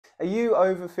Are you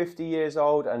over 50 years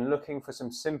old and looking for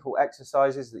some simple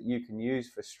exercises that you can use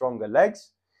for stronger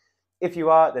legs? If you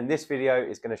are, then this video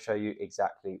is going to show you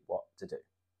exactly what to do.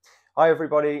 Hi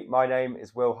everybody, my name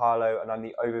is Will Harlow and I'm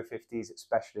the Over-50s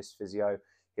specialist physio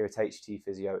here at HT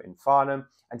Physio in Farnham.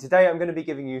 And today I'm going to be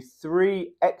giving you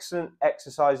 3 excellent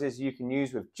exercises you can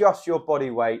use with just your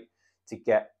body weight to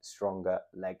get stronger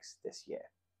legs this year.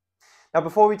 Now,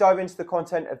 before we dive into the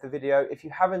content of the video, if you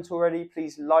haven't already,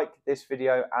 please like this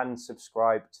video and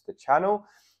subscribe to the channel,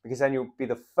 because then you'll be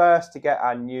the first to get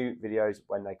our new videos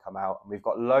when they come out. And we've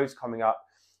got loads coming up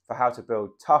for how to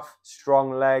build tough,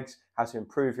 strong legs, how to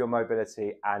improve your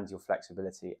mobility and your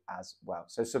flexibility as well.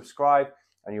 So subscribe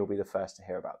and you'll be the first to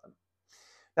hear about them.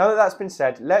 Now that that's been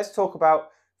said, let's talk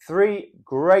about 3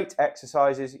 great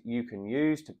exercises you can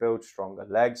use to build stronger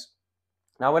legs.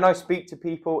 Now, when I speak to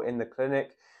people in the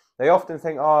clinic, they often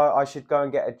think, oh, I should go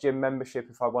and get a gym membership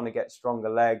if I want to get stronger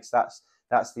legs.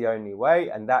 That's the only way.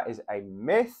 And that is a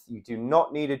myth. You do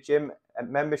not need a gym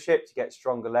membership to get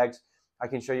stronger legs. I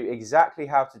can show you exactly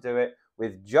how to do it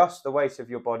with just the weight of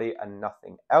your body and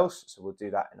nothing else. So we'll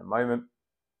do that in a moment.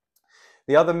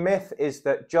 The other myth is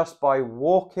that just by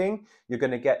walking, you're going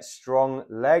to get strong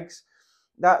legs.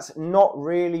 That's not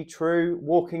really true.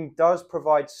 Walking does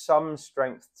provide some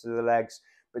strength to the legs,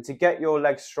 but to get your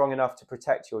legs strong enough to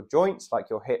protect your joints, like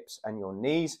your hips and your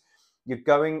knees, you're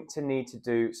going to need to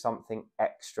do something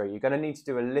extra. You're going to need to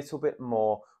do a little bit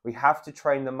more. We have to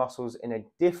train the muscles in a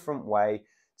different way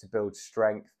to build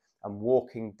strength, and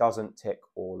walking doesn't tick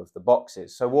all of the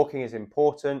boxes. So walking is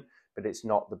important, but it's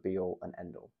not the be-all and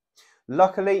end-all.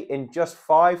 Luckily, in just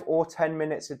 5 or 10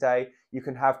 minutes a day, you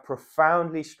can have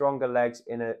profoundly stronger legs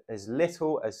in as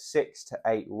little as 6 to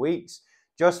 8 weeks.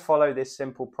 Just follow this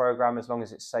simple program as long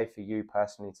as it's safe for you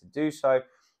personally to do so,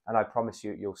 and I promise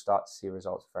you, you'll start to see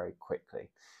results very quickly.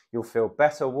 You'll feel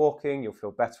better walking, you'll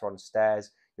feel better on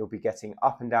stairs, you'll be getting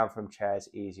up and down from chairs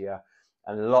easier,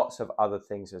 and lots of other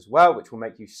things as well, which will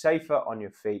make you safer on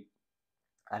your feet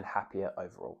and happier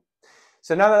overall.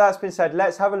 So now that that's been said,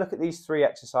 let's have a look at these 3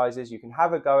 exercises. You can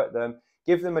have a go at them,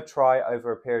 give them a try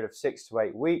over a period of 6 to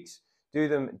 8 weeks, do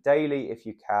them daily if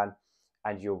you can,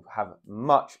 and you'll have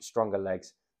much stronger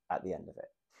legs at the end of it.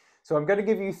 So I'm going to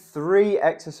give you 3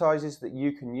 exercises that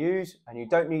you can use, and you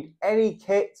don't need any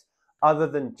kit other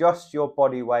than just your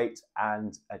body weight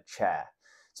and a chair.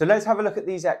 So let's have a look at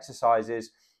these exercises.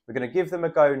 We're going to give them a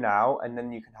go now, and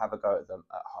then you can have a go at them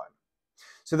at home.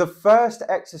 So the first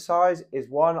exercise is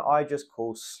one I just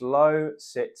call slow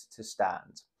sit to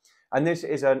stand. And this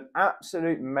is an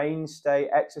absolute mainstay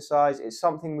exercise. It's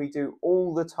something we do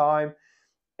all the time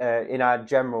in our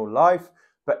general life,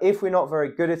 but if we're not very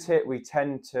good at it, we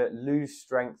tend to lose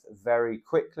strength very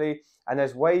quickly, and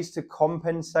there's ways to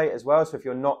compensate as well. So if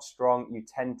you're not strong, you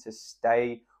tend to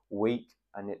stay weak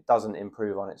and it doesn't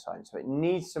improve on its own, so it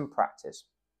needs some practice.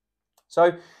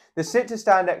 So the sit to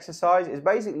stand exercise is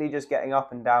basically just getting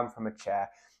up and down from a chair,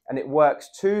 and it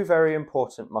works 2 very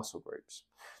important muscle groups.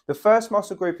 The first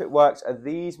muscle group it works are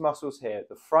these muscles here at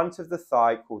the front of the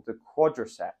thigh, called the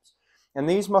quadriceps. And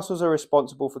these muscles are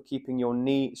responsible for keeping your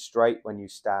knee straight when you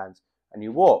stand and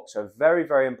you walk. So a very,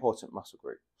 very important muscle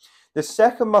group. The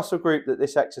second muscle group that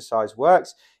this exercise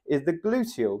works is the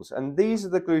gluteals. And these are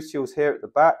the gluteals here at the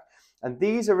back. And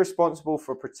these are responsible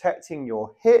for protecting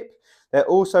your hip. They're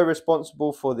also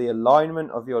responsible for the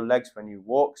alignment of your legs when you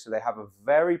walk. So they have a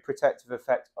very protective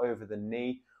effect over the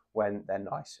knee when they're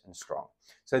nice and strong.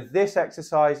 So this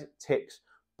exercise ticks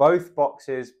both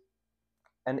boxes.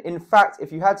 And in fact,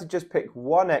 if you had to just pick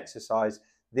one exercise,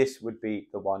 this would be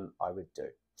the one I would do.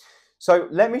 So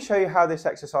let me show you how this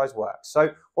exercise works.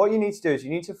 So what you need to do is you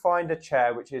need to find a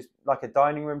chair which is like a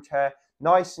dining room chair,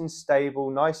 nice and stable,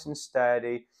 nice and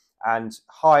sturdy, and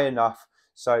high enough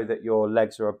so that your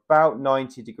legs are about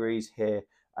 90 degrees here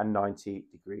and 90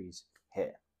 degrees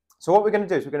here. So what we're going to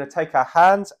do is we're going to take our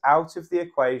hands out of the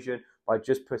equation by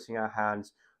just putting our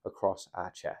hands across our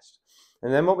chest.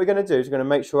 And then what we're going to do is we're going to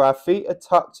make sure our feet are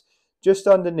tucked just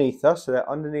underneath us, so they're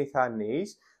underneath our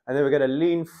knees. And then we're going to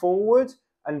lean forward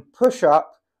and push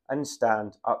up and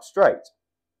stand up straight.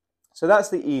 So that's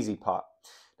the easy part.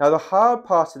 Now the hard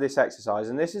part of this exercise,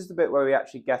 and this is the bit where we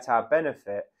actually get our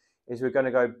benefit, is we're going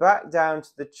to go back down to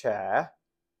the chair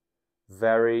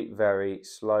very, very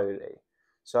slowly.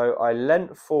 So I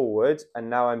leant forward and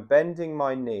now I'm bending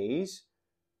my knees.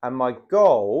 And my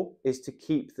goal is to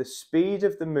keep the speed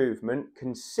of the movement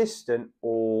consistent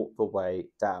all the way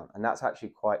down. And that's actually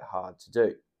quite hard to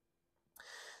do.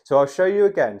 So I'll show you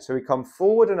again. So we come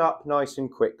forward and up nice and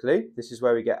quickly. This is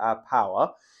where we get our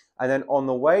power. And then on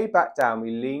the way back down, we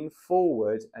lean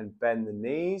forward and bend the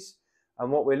knees.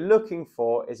 And what we're looking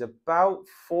for is about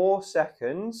 4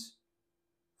 seconds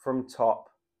from top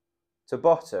to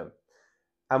bottom.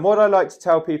 And what I like to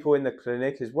tell people in the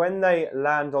clinic is when they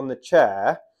land on the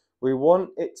chair, we want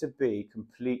it to be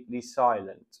completely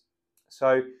silent.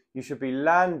 So you should be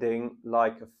landing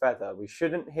like a feather. We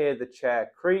shouldn't hear the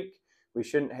chair creak. We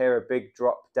shouldn't hear a big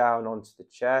drop down onto the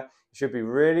chair. It should be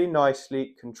really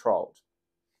nicely controlled.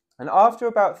 And after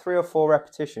about 3 or 4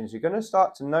 repetitions, you're going to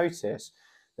start to notice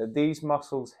that these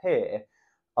muscles here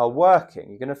are working.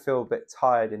 You're going to feel a bit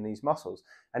tired in these muscles.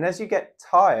 And as you get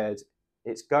tired,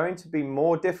 it's going to be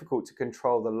more difficult to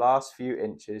control the last few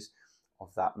inches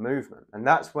of that movement. And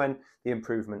that's when the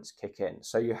improvements kick in.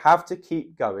 So you have to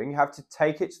keep going. You have to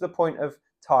take it to the point of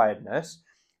tiredness,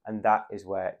 and that is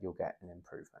where you'll get an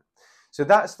improvement. So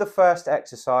that's the first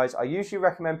exercise. I usually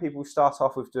recommend people start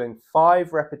off with doing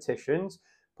 5 repetitions,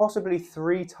 possibly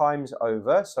 3 times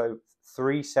over, so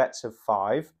 3 sets of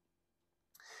 5.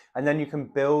 And then you can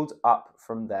build up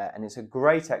from there. And it's a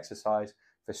great exercise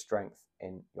for strength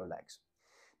in your legs.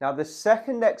 Now, the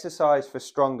second exercise for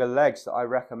stronger legs that I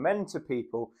recommend to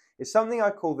people is something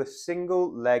I call the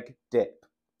single leg dip.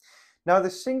 Now, the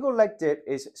single leg dip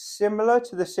is similar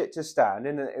to the sit to stand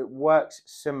in that it works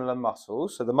similar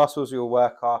muscles. So the muscles you'll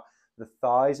work are the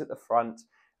thighs at the front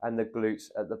and the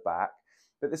glutes at the back.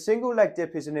 But the single leg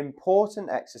dip is an important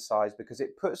exercise because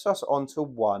it puts us onto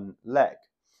one leg.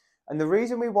 And the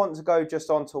reason we want to go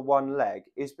just onto one leg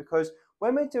is because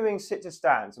when we're doing sit to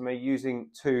stands and we're using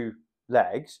 2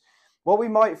 legs, what we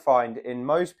might find in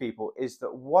most people is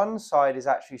that one side is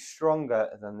actually stronger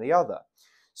than the other.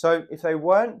 So if they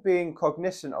weren't being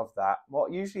cognizant of that,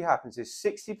 what usually happens is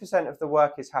 60% of the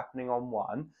work is happening on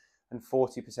one and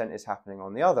 40% is happening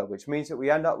on the other, which means that we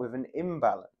end up with an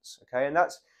imbalance. Okay, and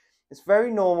it's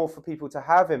very normal for people to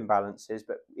have imbalances,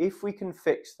 but if we can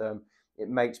fix them, it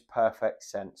makes perfect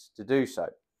sense to do so.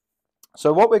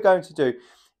 So what we're going to do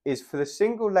is for the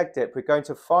single leg dip, we're going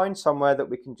to find somewhere that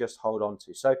we can just hold on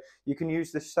to. So you can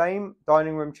use the same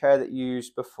dining room chair that you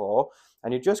used before,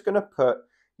 and you're just going to put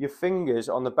your fingers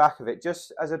on the back of it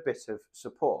just as a bit of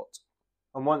support.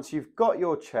 And once you've got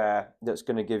your chair that's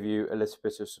going to give you a little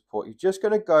bit of support, you're just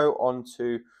going to go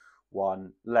onto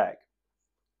one leg.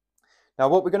 Now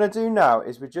what we're going to do now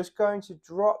is we're just going to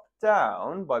drop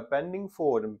down by bending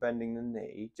forward and bending the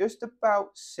knee just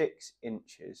about 6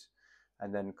 inches.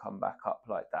 And then come back up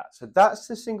like that. So that's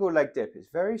the single leg dip. It's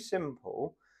very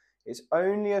simple. It's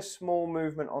only a small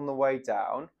movement on the way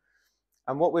down.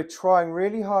 And what we're trying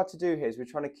really hard to do here is we're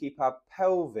trying to keep our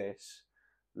pelvis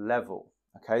level.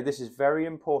 Okay, this is very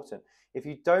important. If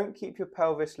you don't keep your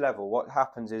pelvis level, what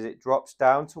happens is it drops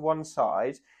down to one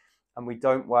side and we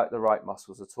don't work the right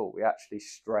muscles at all. We actually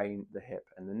strain the hip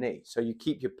and the knee. So you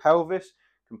keep your pelvis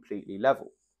completely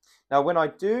level. Now, when I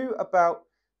do about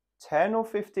 10 or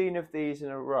 15 of these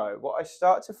in a row, what I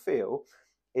start to feel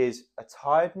is a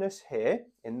tiredness here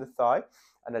in the thigh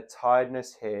and a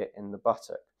tiredness here in the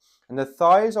buttock. And the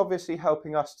thigh is obviously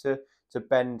helping us to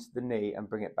bend the knee and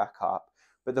bring it back up.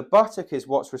 But the buttock is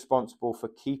what's responsible for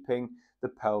keeping the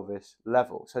pelvis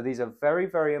level. So these are very,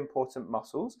 very important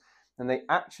muscles. And they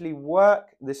actually work,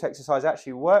 this exercise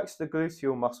actually works the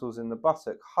gluteal muscles in the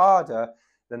buttock harder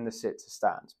than the sit to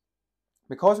stand.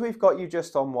 Because we've got you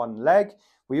just on one leg,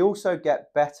 we also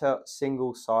get better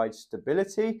single side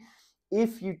stability.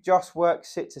 If you just work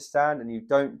sit to stand and you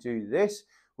don't do this,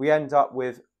 we end up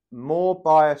with more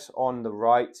bias on the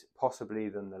right possibly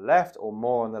than the left, or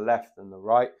more on the left than the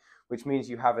right, which means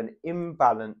you have an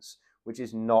imbalance, which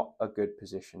is not a good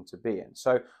position to be in.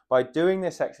 So by doing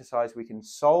this exercise, we can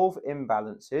solve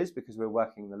imbalances because we're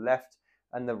working the left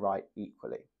and the right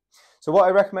equally. So what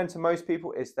I recommend to most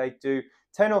people is they do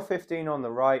 10 or 15 on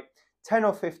the right, 10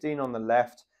 or 15 on the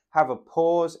left, have a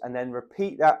pause, and then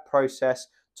repeat that process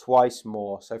twice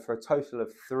more. So for a total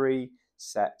of 3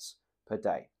 sets per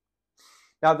day.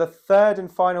 Now, the third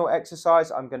and final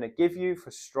exercise I'm going to give you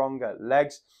for stronger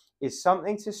legs is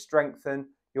something to strengthen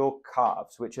your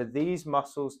calves, which are these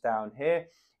muscles down here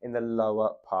in the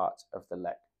lower part of the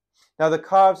leg. Now, the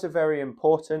calves are very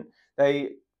important.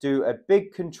 They do a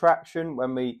big contraction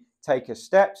when we take a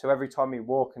step. So every time we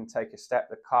walk and take a step,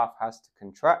 the calf has to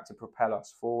contract to propel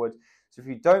us forward. So if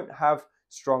you don't have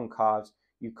strong calves,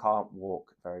 you can't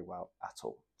walk very well at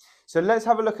all. So let's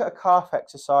have a look at a calf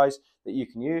exercise that you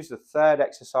can use, the third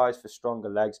exercise for stronger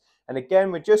legs. And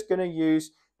again, we're just going to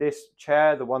use this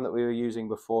chair, the one that we were using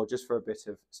before, just for a bit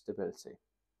of stability.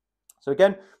 So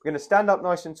again, we're going to stand up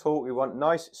nice and tall. We want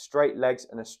nice straight legs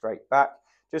and a straight back,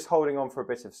 just holding on for a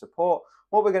bit of support.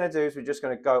 What we're going to do is we're just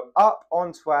going to go up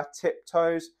onto our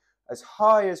tiptoes as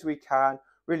high as we can,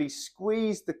 really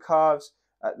squeeze the calves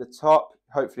at the top,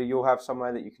 hopefully you'll have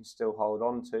somewhere that you can still hold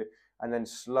on to, and then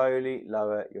slowly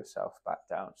lower yourself back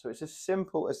down. So it's as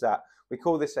simple as that. We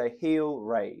call this a heel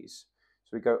raise.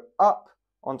 So we go up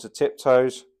onto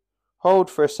tiptoes, hold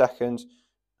for a second,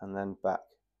 and then back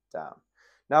down.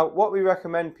 Now, what we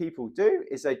recommend people do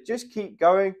is they just keep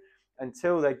going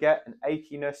until they get an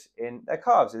achiness in their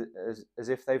calves, as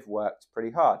if they've worked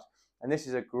pretty hard. And this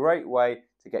is a great way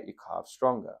to get your calves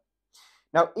stronger.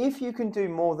 Now, if you can do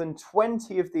more than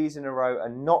 20 of these in a row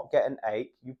and not get an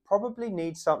ache, you probably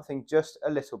need something just a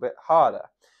little bit harder.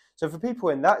 So for people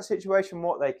in that situation,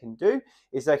 what they can do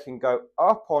is they can go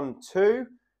up on 2,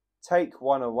 take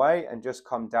 1 away, and just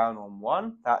come down on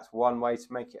 1. That's one way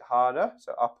to make it harder.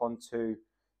 So up on 2,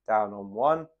 down on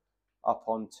 1, up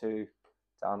on 2,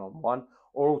 down on 1.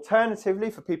 Or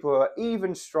alternatively, for people who are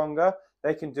even stronger,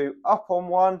 they can do up on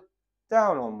 1,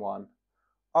 down on 1,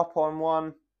 up on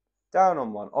 1, down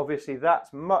on 1. Obviously,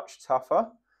 that's much tougher.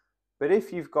 But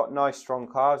if you've got nice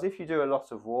strong calves, if you do a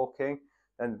lot of walking,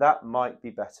 then that might be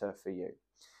better for you.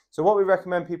 So what we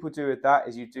recommend people do with that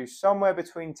is you do somewhere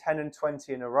between 10 and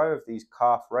 20 in a row of these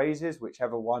calf raises,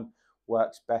 whichever one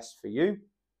works best for you.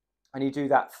 And you do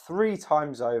that 3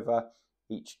 times over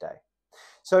each day.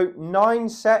 So 9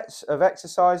 sets of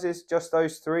exercises, just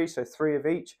those 3, so 3 of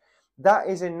each. That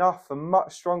is enough for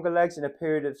much stronger legs in a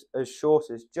period of as short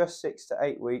as just 6 to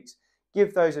 8 weeks.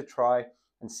 Give those a try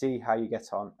and see how you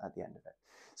get on at the end of it.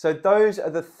 So those are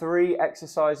the 3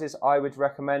 exercises I would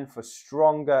recommend for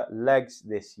stronger legs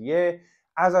this year.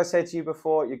 As I said to you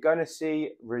before, you're going to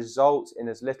see results in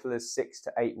as little as 6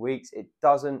 to 8 weeks. It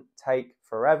doesn't take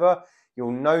forever.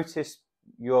 You'll notice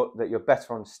that you're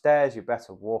better on stairs, you're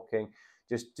better walking.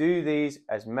 Just do these,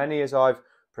 as many as I've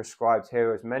prescribed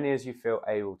here, as many as you feel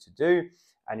able to do,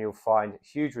 and you'll find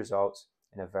huge results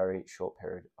in a very short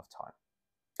period of time.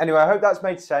 Anyway, I hope that's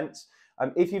made sense.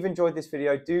 If you've enjoyed this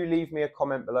video, do leave me a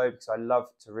comment below, because I love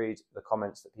to read the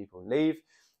comments that people leave.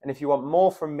 And if you want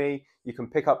more from me, you can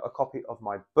pick up a copy of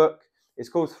my book. It's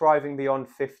called Thriving Beyond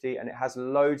 50, and it has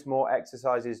loads more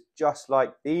exercises just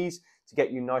like these to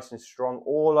get you nice and strong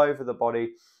all over the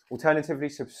body. Alternatively,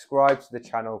 subscribe to the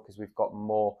channel, because we've got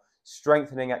more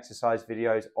strengthening exercise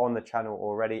videos on the channel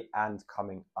already and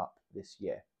coming up this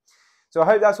year. So I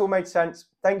hope that's all made sense.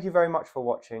 Thank you very much for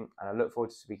watching, and I look forward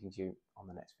to speaking to you on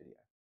the next video.